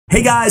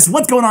Hey guys,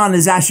 what's going on?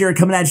 It's Ash here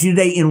coming at you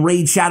today in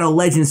Raid Shadow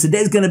Legends.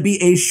 Today's going to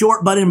be a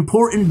short but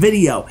important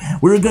video.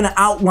 We're going to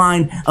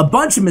outline a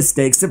bunch of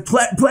mistakes that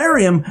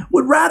Plarium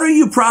would rather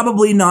you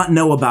probably not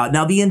know about.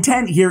 Now, the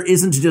intent here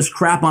isn't to just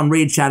crap on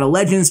Raid Shadow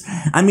Legends.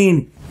 I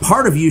mean,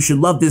 part of you should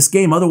love this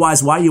game,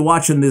 otherwise why are you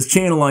watching this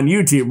channel on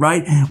YouTube,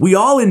 right? We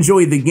all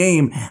enjoy the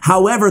game.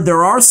 However,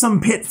 there are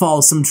some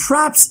pitfalls, some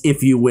traps,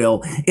 if you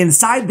will,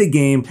 inside the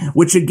game,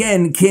 which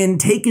again can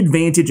take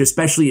advantage,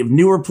 especially of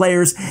newer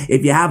players.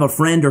 If you have a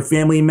friend or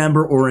family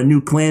member or a new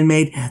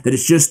clanmate that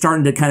is just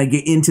starting to kind of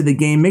get into the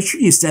game, make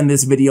sure you send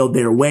this video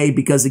their way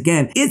because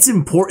again, it's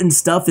important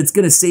stuff. It's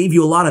going to save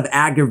you a lot of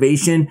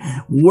aggravation,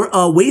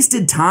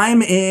 wasted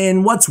time,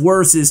 and what's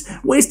worse is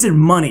wasted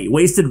money,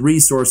 wasted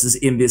resources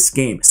in this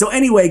game. So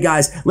anyway,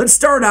 guys, let's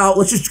start out.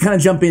 Let's just kind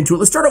of jump into it.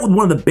 Let's start out with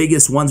one of the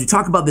biggest ones. We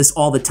talk about this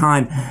all the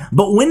time,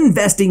 but when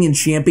investing in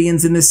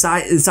champions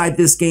inside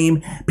this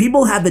game,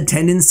 people have the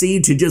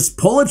tendency to just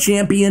pull a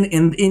champion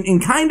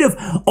and kind of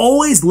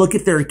always look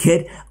at their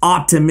kit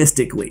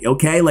optimistically,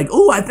 okay? Like,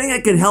 oh, I think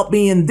it could help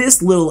me in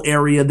this little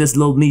area, this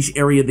little niche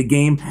area of the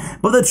game.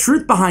 But the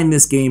truth behind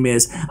this game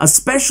is,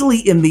 especially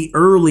in the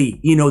early,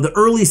 the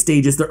early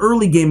stages, the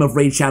early game of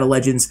Raid Shadow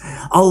Legends,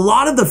 a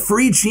lot of the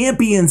free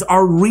champions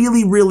are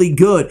really, really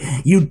good.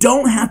 You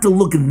don't have to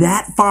look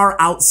that far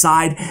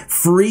outside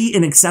free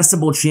and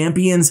accessible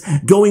champions,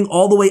 going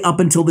all the way up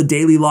until the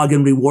daily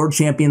login reward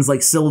champions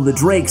like Scylla the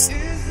Drakes,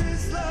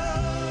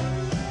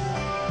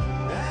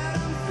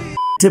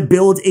 to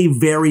build a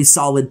very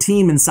solid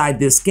team inside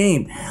this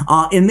game.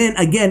 And then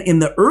again, in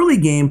the early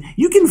game,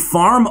 you can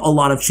farm a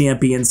lot of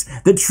champions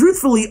that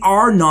truthfully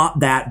are not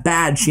that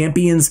bad.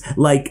 Champions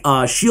like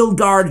Shield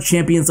Guard,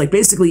 champions like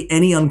basically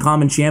any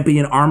uncommon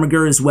champion,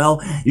 Armiger as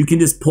well. You can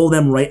just pull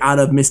them right out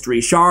of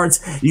Mystery Shards.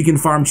 You can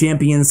farm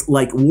champions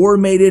like War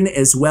Maiden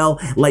as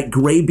well, like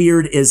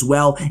Greybeard as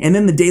well. And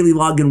then the daily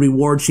login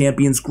reward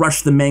champions,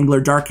 Grush the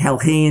Mangler, Dark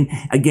Helhane,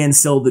 again,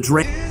 Scylla the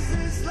Drake.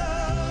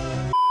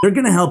 They're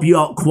going to help you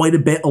out quite a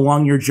bit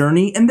along your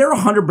journey, and they're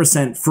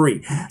 100%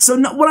 free. So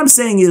what I'm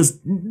saying is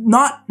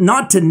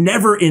not to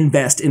never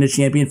invest in a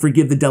champion,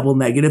 forgive the double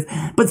negative,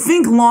 but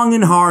think long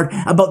and hard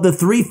about the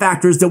 3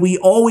 factors that we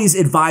always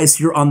advise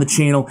here on the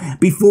channel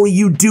before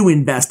you do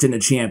invest in a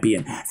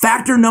champion.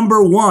 Factor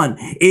number 1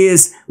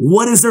 is,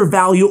 what is their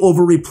value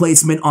over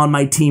replacement on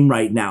my team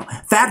right now?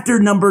 Factor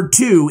number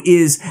 2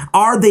 is,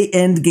 are they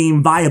end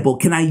game viable?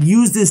 Can I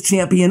use this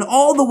champion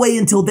all the way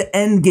until the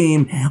end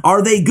game?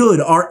 Are they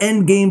good? Are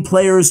end game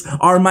players,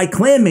 are my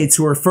clanmates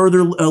who are further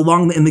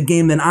along in the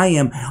game than I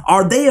am,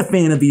 are they a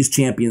fan of these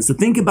champions? So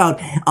think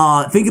about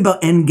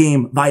end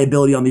game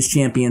viability on these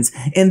champions,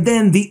 and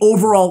then the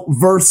overall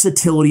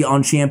versatility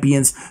on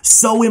champions,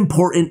 so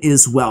important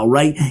as well,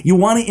 right? You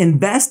want to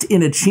invest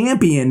in a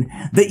champion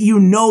that you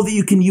know that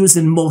you can use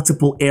in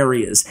multiple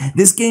areas.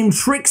 This game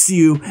tricks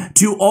you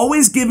to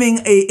always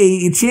giving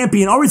a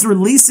champion, always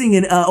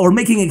releasing or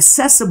making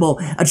accessible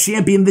a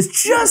champion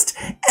that's just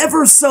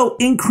ever so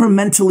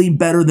incrementally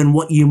better than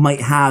what you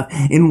might have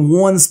in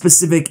one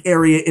specific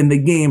area in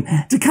the game,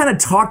 to kind of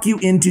talk you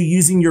into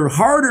using your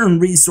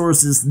hard-earned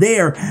resources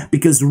there,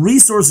 because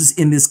resources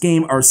in this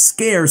game are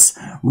scarce,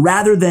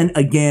 rather than,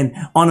 again,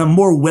 on a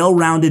more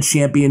well-rounded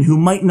champion who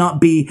might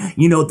not be,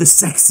 the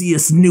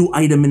sexiest new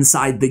item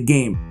inside the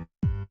game.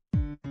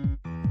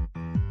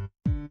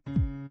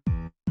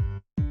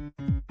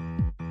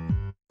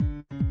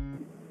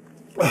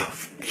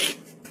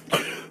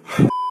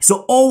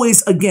 So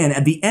always, again,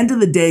 at the end of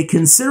the day,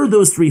 consider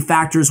those 3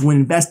 factors when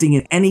investing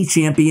in any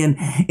champion,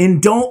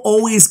 and don't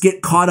always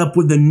get caught up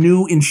with the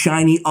new and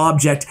shiny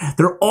object.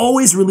 They're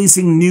always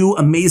releasing new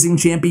amazing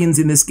champions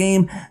in this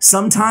game.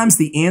 Sometimes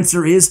the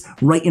answer is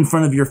right in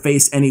front of your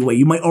face anyway.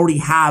 You might already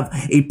have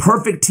a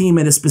perfect team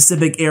in a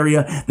specific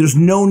area. There's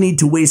no need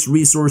to waste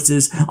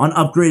resources on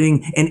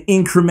upgrading an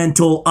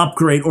incremental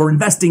upgrade or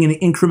investing in an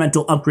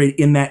incremental upgrade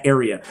in that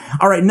area.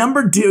 All right,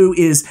 number 2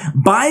 is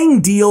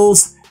buying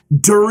deals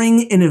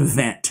during an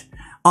event.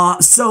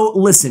 So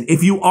listen,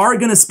 if you are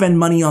going to spend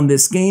money on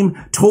this game,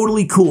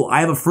 totally cool. I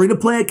have a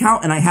free-to-play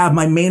account and I have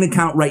my main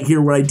account right here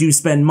where I do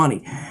spend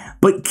money.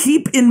 But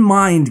keep in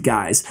mind,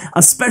 guys,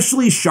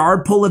 especially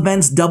shard pull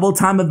events, double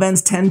time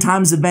events, 10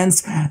 times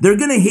events, they're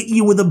going to hit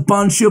you with a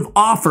bunch of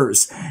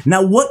offers.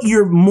 Now,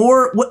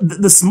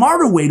 the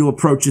smarter way to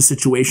approach this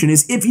situation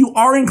is, if you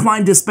are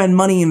inclined to spend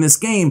money in this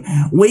game,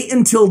 wait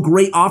until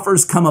great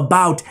offers come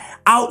about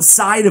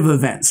outside of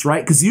events,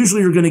 right? Because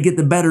usually you're going to get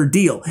the better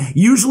deal.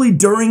 Usually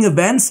during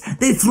events,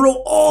 they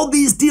throw all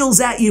these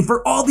deals at you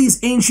for all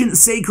these ancient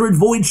sacred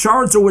void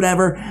shards or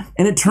whatever,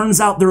 and it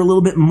turns out they're a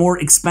little bit more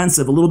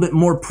expensive, a little bit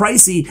more pricey,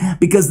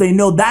 because they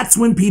know that's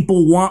when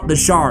people want the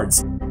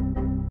shards.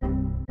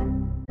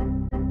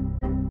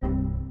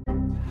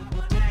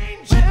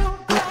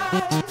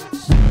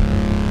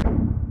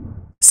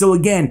 So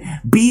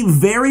again, be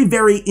very,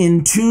 very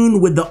in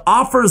tune with the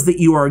offers that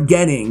you are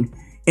getting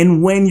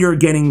and when you're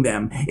getting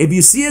them. If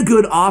you see a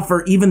good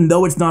offer, even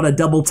though it's not a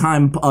double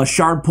time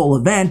shard pull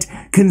event,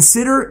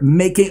 consider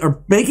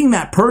making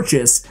that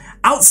purchase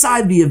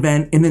outside the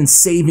event and then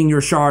saving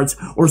your shards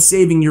or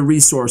saving your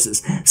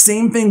resources.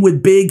 Same thing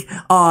with big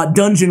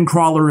dungeon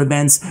crawler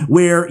events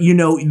where, you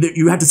know,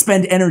 you have to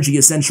spend energy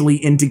essentially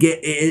in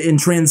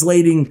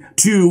translating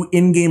to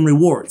in-game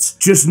rewards.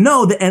 Just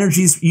know the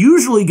energy is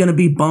usually going to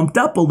be bumped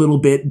up a little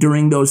bit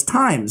during those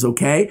times,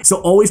 okay? So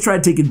always try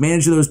to take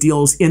advantage of those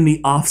deals in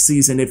the off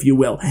season, if you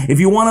will. If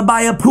you want to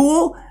buy a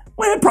pool,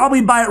 well,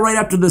 probably buy it right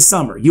after the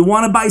summer. You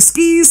want to buy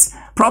skis?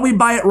 Probably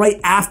buy it right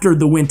after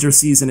the winter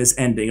season is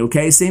ending,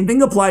 okay? Same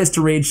thing applies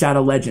to Raid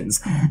Shadow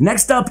Legends.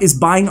 Next up is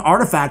buying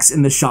artifacts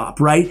in the shop,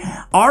 right?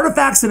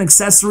 Artifacts and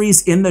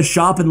accessories in the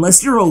shop,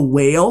 unless you're a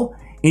whale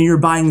and you're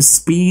buying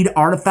speed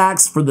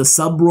artifacts for the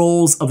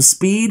sub-rolls of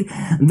speed,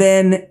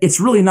 then it's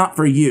really not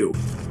for you.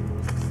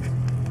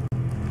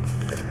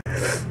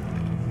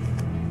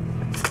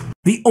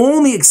 The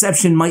only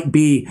exception might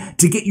be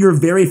to get your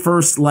very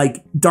first,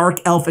 like, Dark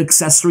Elf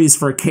accessories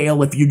for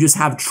Kale if you just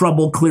have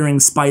trouble clearing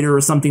Spider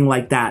or something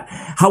like that.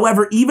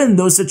 However, even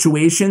those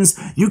situations,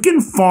 you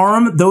can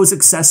farm those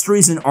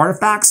accessories and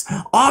artifacts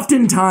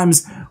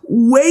oftentimes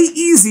way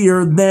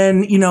easier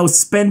than, you know,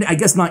 I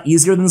guess not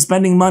easier than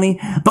spending money,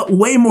 but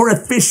way more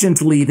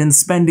efficiently than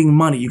spending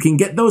money. You can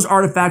get those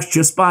artifacts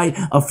just by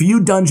a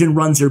few dungeon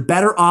runs. You're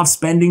better off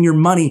spending your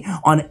money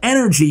on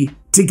energy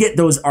to get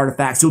those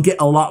artifacts. You'll get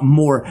a lot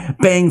more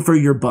bang for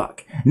your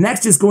buck.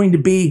 Next is going to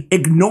be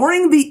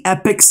ignoring the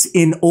epics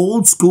in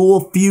old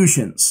school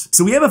fusions.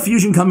 So we have a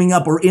fusion coming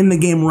up or in the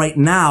game right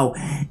now,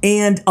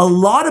 and a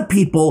lot of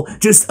people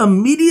just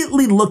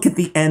immediately look at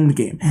the end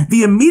game.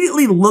 They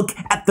immediately look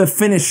at the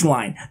finish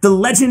line, the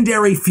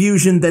legendary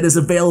fusion that is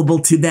available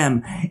to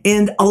them.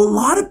 And a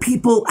lot of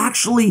people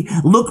actually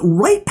look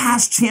right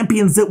past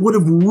champions that would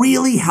have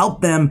really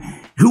helped them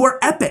who are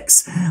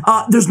epics.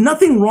 There's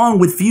nothing wrong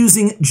with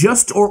fusing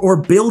just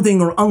or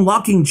building or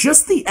unlocking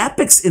just the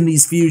epics in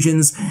these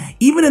fusions.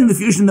 Even in the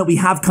fusion that we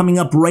have coming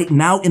up right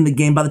now in the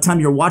game, by the time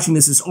you're watching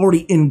this, is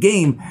already in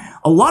game.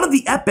 A lot of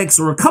the epics,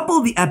 or a couple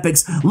of the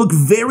epics, look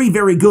very,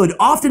 very good.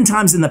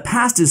 Oftentimes in the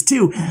past is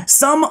too.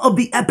 Some of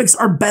the epics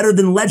are better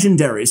than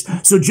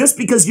legendaries. So just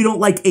because you don't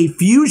like a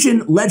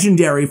fusion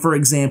legendary, for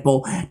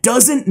example,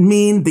 doesn't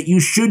mean that you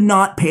should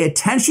not pay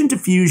attention to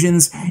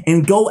fusions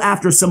and go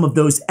after some of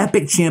those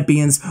epic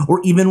champions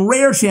or even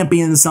rare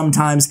champions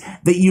sometimes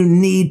that you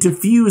need to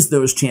fuse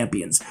those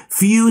champions.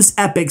 Fuse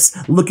epics,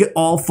 look at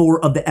all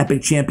 4 of the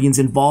epic champions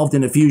involved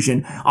in a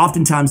fusion.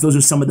 Oftentimes those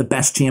are some of the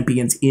best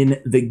champions in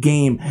the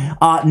game.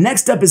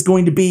 Next up is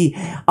going to be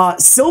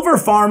silver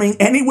farming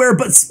anywhere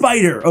but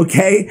Spider,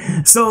 okay?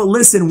 So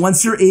listen,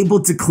 once you're able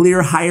to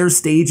clear higher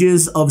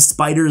stages of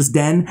Spider's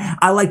Den,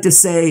 I like to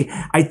say,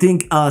 I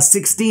think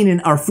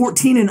 16 or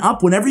 14 and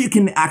up, whenever you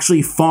can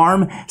actually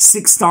farm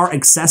 6-star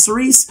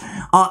accessories,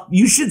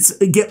 you should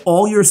get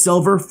all your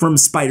silver from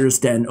Spider's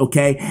Den,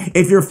 okay?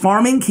 If you're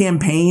farming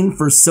campaign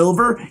for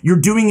silver, you're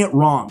doing it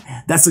wrong.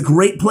 That's a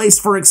great place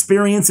for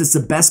experience. It's the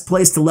best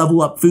place to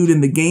level up food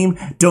in the game.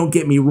 Don't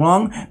get me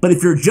wrong. But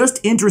if you're just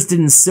interested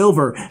in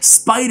silver,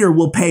 Spider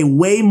will pay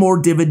way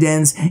more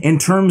dividends in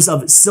terms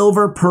of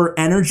silver per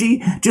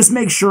energy. Just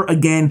make sure,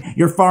 again,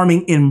 you're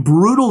farming in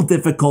brutal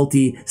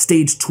difficulty,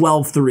 stage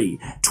 12-3.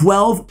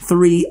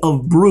 12-3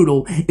 of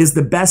brutal is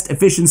the best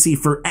efficiency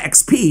for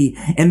XP,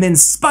 and then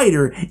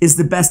Spider is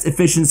the best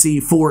efficiency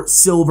for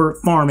silver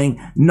farming,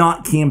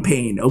 not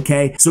campaign,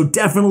 okay? So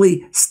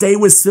definitely stay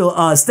with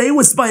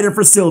Spider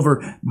for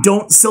silver.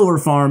 Don't silver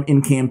farm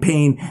in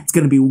campaign. It's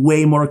going to be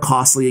way more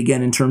costly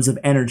again in terms of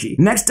energy.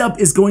 Next up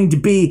is going to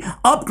be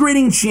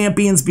upgrading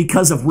champions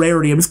because of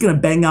rarity. I'm just going to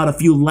bang out a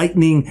few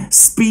lightning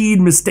speed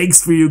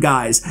mistakes for you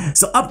guys.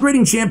 So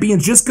upgrading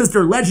champions just because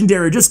they're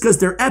legendary, just because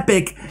they're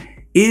epic,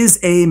 is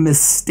a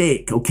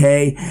mistake,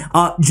 okay?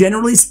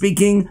 Generally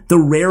speaking, the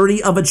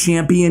rarity of a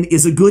champion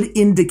is a good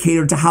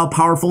indicator to how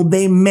powerful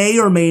they may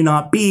or may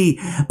not be,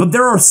 but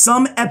there are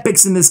some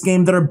epics in this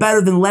game that are better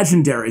than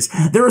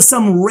legendaries. There are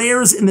some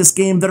rares in this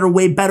game that are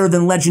way better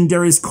than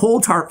legendaries.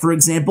 Cold Heart, for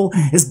example,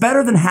 is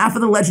better than half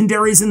of the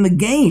legendaries in the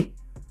game.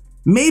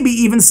 Maybe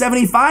even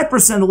 75%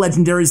 of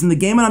legendaries in the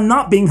game, and I'm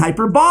not being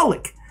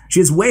hyperbolic. She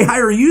has way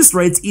higher use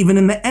rates even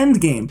in the end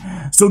game.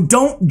 So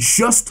don't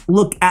just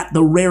look at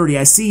the rarity.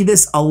 I see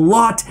this a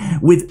lot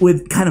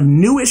with kind of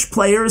newish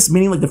players,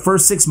 meaning like the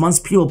first 6 months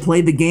people play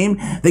the game.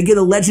 They get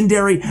a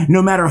legendary,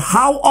 no matter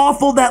how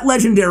awful that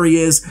legendary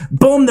is,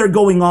 boom, they're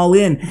going all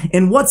in.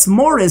 And what's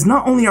more is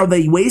not only are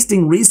they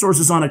wasting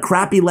resources on a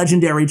crappy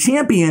legendary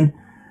champion,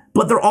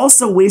 but they're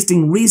also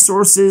wasting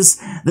resources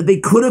that they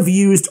could have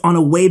used on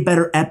a way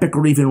better epic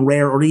or even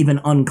rare or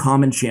even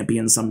uncommon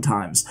champion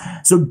sometimes.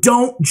 So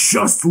don't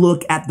just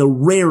look at the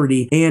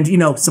rarity. And, you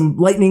know, some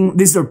lightning,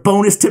 these are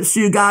bonus tips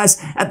for you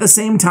guys. At the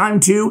same time,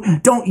 too,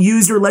 don't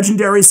use your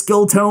legendary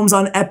skill tomes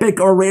on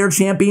epic or rare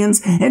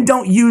champions, and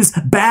don't use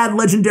bad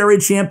legendary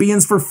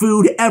champions for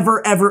food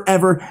ever, ever,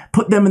 ever.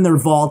 Put them in their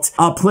vault.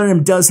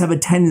 Plarium does have a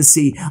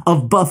tendency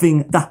of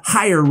buffing the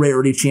higher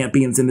rarity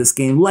champions in this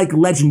game, like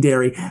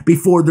legendary,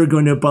 before they're they're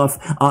going to buff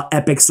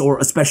epics or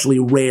especially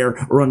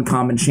rare or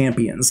uncommon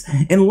champions.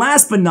 And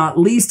last but not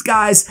least,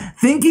 guys,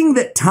 thinking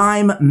that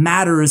time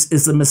matters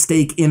is a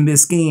mistake in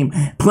this game.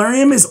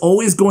 Plarium is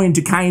always going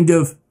to kind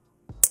of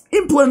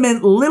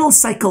implement little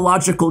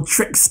psychological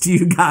tricks to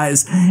you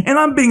guys. And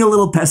I'm being a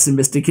little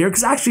pessimistic here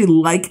because I actually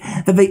like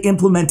that they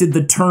implemented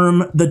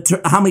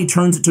how many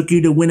turns it took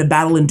you to win a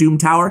battle in Doom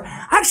Tower.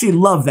 I actually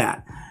love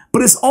that.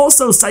 But it's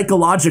also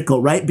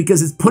psychological, right?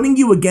 Because it's putting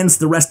you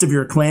against the rest of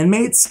your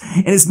clanmates,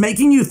 and it's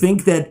making you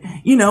think that,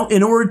 you know,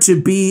 in order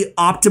to be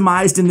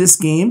optimized in this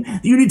game,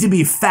 you need to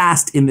be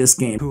fast in this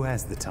game. Who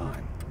has the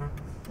time?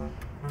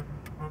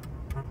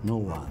 No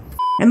one.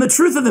 And the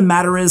truth of the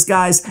matter is,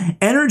 guys,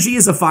 energy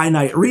is a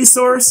finite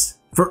resource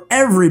for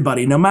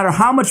everybody, no matter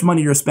how much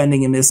money you're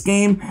spending in this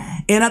game.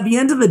 And at the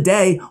end of the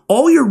day,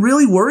 all you're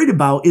really worried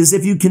about is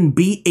if you can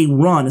beat a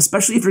run,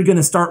 especially if you're going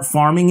to start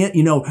farming it,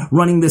 you know,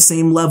 running the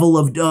same level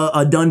of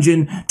a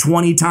dungeon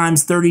 20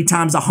 times, 30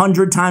 times,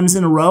 100 times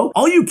in a row.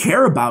 All you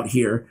care about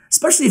here,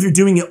 especially if you're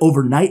doing it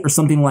overnight or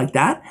something like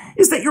that,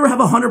 is that you have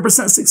a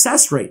 100%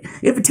 success rate.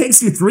 If it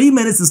takes you 3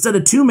 minutes instead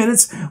of 2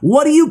 minutes,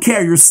 what do you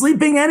care? You're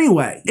sleeping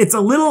anyway. It's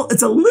a little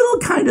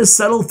kind of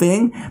subtle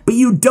thing, but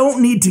you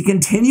don't need to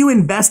continue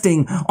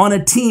investing on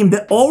a team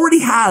that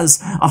already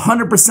has a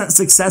 100%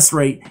 success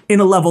rate in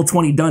a level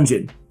 20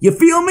 dungeon. You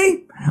feel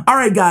me? All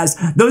right, guys,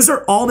 those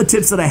are all the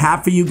tips that I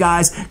have for you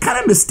guys. Kind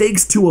of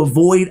mistakes to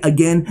avoid,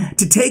 again,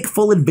 to take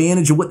full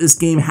advantage of what this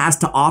game has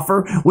to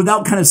offer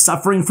without kind of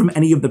suffering from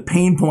any of the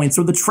pain points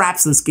or the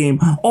traps this game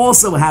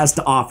also has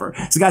to offer.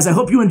 So, guys, I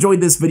hope you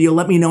enjoyed this video.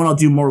 Let me know and I'll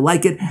do more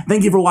like it.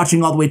 Thank you for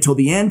watching all the way till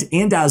the end.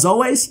 And as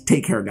always,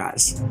 take care,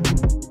 guys.